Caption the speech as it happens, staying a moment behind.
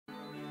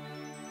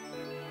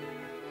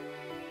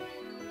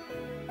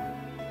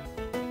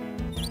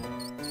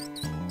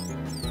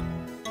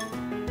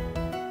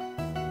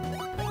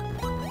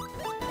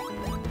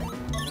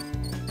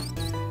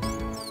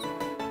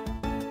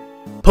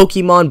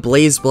Pokemon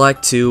Blaze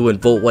Black 2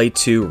 and Volt White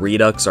 2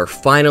 Redux are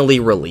finally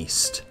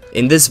released.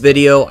 In this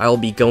video, I will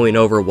be going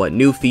over what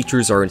new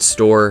features are in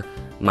store,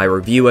 my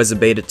review as a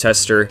beta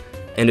tester,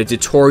 and a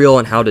tutorial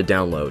on how to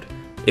download.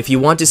 If you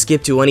want to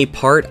skip to any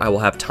part, I will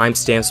have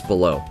timestamps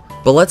below.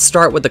 But let's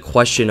start with the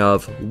question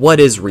of, what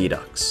is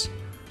Redux?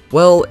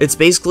 Well, it's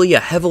basically a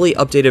heavily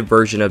updated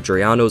version of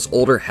Drayano's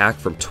older hack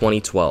from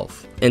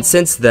 2012. And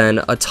since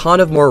then, a ton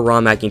of more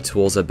ROM hacking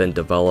tools have been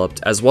developed,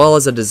 as well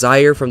as a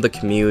desire from the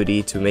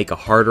community to make a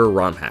harder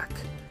ROM hack.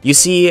 You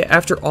see,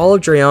 after all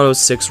of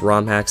Drayano's 6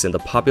 ROM hacks and the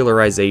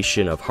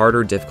popularization of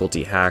harder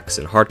difficulty hacks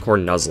and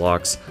hardcore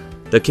nuzlocks,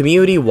 the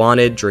community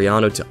wanted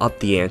Drayano to up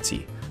the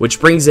ante, which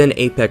brings in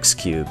Apex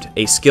Cubed,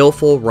 a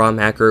skillful ROM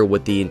hacker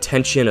with the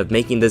intention of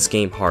making this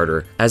game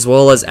harder, as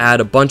well as add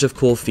a bunch of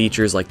cool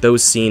features like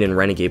those seen in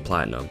Renegade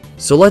Platinum.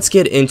 So let's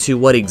get into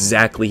what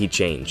exactly he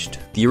changed.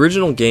 The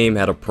original game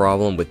had a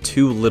problem with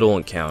too little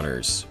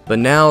encounters, but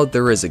now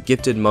there is a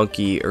gifted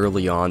monkey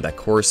early on that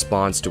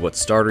corresponds to what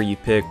starter you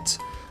picked.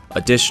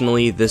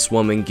 Additionally, this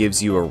woman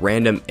gives you a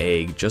random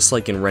egg, just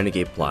like in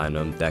Renegade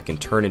Platinum, that can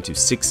turn into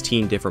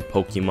 16 different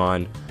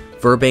Pokemon.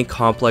 Verbank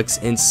Complex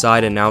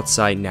inside and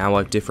outside now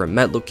have different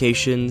Met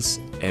locations,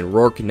 and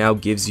Rourke now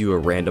gives you a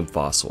random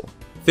fossil.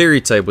 Fairy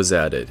type was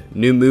added,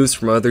 new moves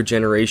from other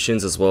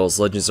generations as well as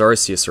Legends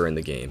Arceus are in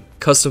the game,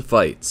 custom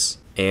fights,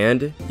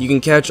 and you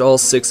can catch all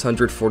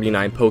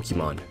 649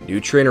 Pokemon, new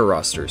trainer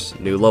rosters,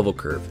 new level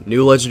curve,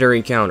 new legendary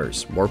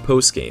encounters, more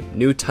post-game,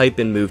 new type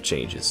and move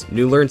changes,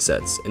 new learn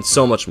sets, and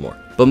so much more.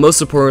 But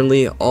most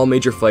importantly, all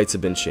major fights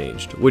have been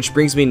changed, which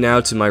brings me now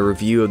to my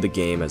review of the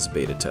game as a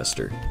beta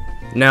tester.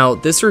 Now,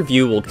 this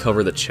review will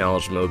cover the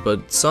challenge mode,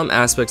 but some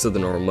aspects of the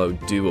normal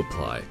mode do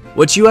apply.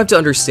 What you have to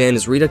understand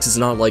is Redux is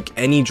not like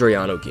any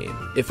Drayano game.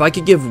 If I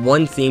could give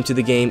one theme to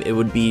the game, it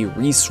would be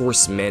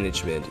resource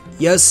management.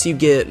 Yes, you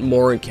get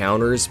more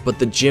encounters, but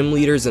the gym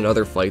leaders and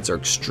other fights are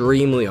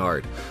extremely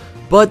hard.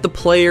 But the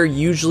player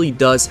usually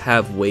does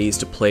have ways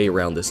to play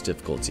around this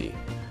difficulty.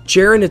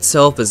 Jaren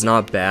itself is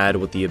not bad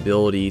with the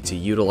ability to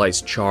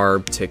utilize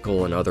Charm,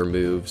 Tickle, and other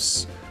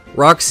moves.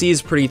 Roxy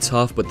is pretty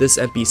tough, but this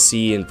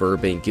NPC in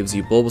Verbank gives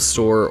you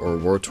Bulbasaur or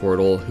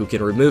Wartortle who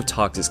can remove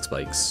toxic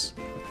spikes.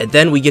 And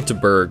then we get to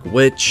Berg,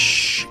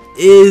 which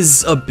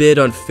is a bit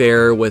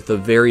unfair with a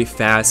very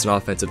fast and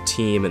offensive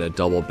team in a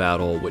double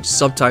battle, which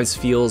sometimes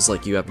feels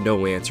like you have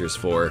no answers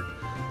for.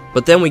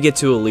 But then we get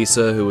to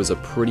Elisa, who is a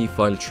pretty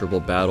fun triple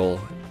battle,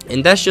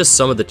 and that's just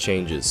some of the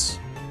changes.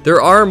 There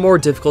are more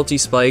difficulty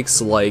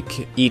spikes,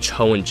 like each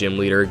Hoenn gym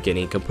leader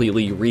getting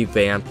completely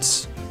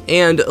revamped,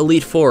 and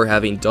Elite Four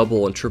having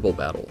double and triple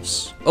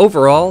battles.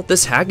 Overall,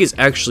 this hack is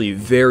actually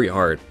very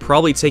hard,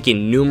 probably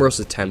taking numerous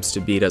attempts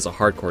to beat as a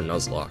hardcore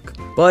Nuzlocke.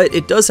 But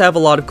it does have a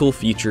lot of cool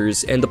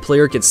features, and the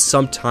player can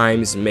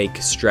sometimes make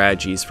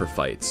strategies for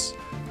fights.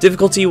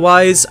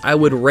 Difficulty-wise, I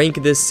would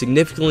rank this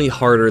significantly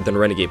harder than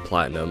Renegade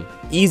Platinum,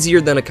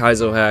 easier than a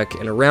Kaizo hack,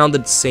 and around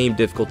the same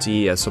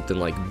difficulty as something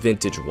like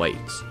Vintage White.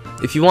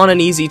 If you want an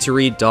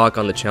easy-to-read doc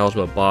on the challenge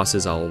mode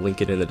bosses, I'll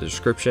link it in the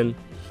description.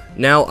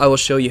 Now I will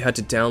show you how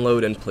to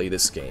download and play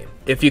this game.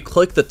 If you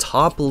click the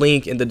top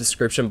link in the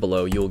description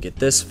below, you will get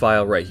this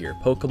file right here,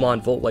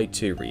 Pokemon Volt White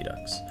 2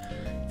 Redux.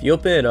 If you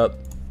open it up,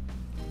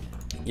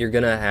 you're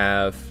gonna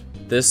have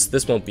this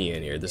won't be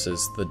in here, this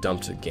is the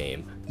dumped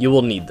game. You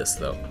will need this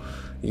though.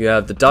 You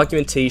have the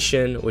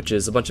documentation, which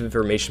is a bunch of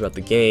information about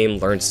the game,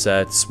 learn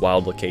sets,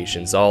 wild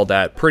locations, all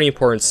that pretty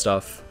important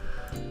stuff.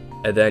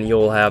 And then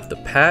you'll have the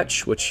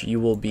patch, which you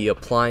will be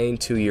applying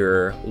to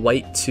your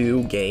White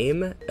 2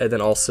 game, and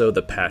then also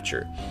the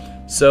patcher.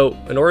 So,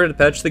 in order to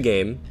patch the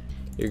game,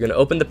 you're going to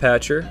open the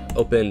patcher,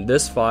 open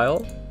this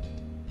file,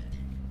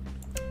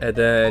 and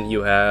then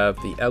you have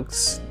the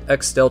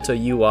X-Delta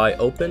UI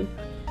open.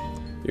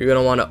 You're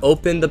going to want to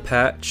open the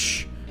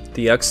patch,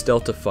 the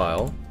X-Delta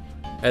file,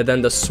 and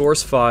then the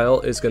source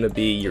file is going to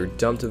be your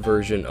dumped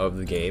version of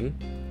the game.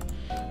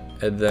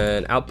 And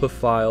then output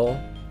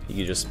file, you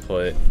can just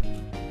put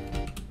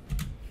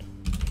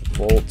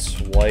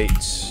Volt White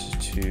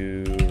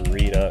 2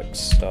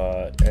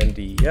 Redux.nds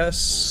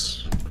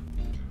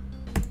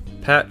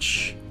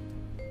patch,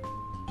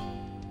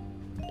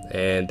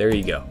 and there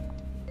you go.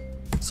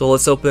 So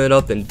let's open it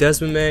up in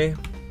Desmame,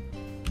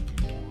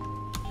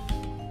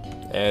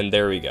 and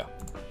there we go.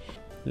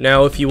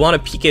 Now if you want a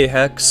PK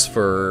hex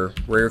for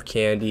rare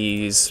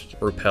candies,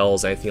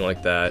 repels, anything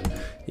like that,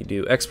 you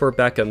do export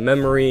backup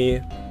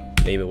memory,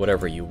 name it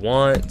whatever you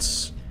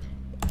want,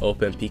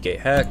 open PK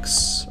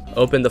hex,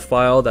 open the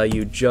file that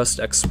you just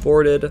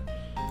exported,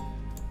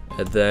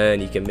 and then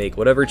you can make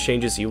whatever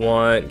changes you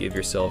want, give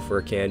yourself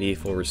rare candy,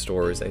 full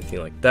restores, anything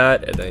like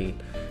that, and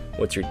then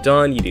once you're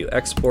done, you do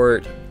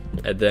export,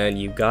 and then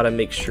you gotta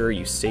make sure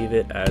you save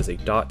it as a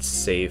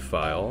 .save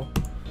file.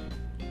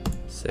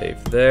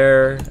 Save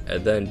there,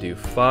 and then do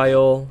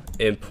file,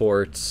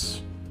 import,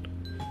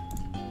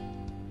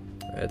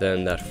 and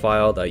then that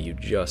file that you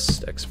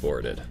just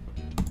exported.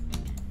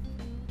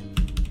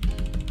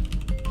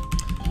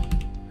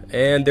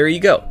 And there you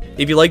go.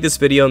 If you like this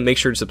video, make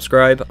sure to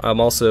subscribe. I'm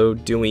also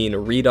doing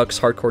Redux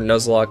Hardcore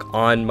Nuzlocke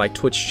on my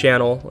Twitch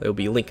channel. It'll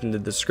be linked in the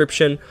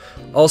description.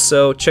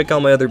 Also, check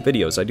out my other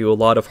videos. I do a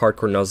lot of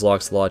Hardcore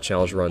Nuzlocks, a lot of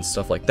challenge runs,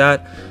 stuff like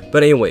that.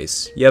 But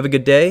anyways, you have a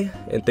good day,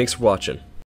 and thanks for watching.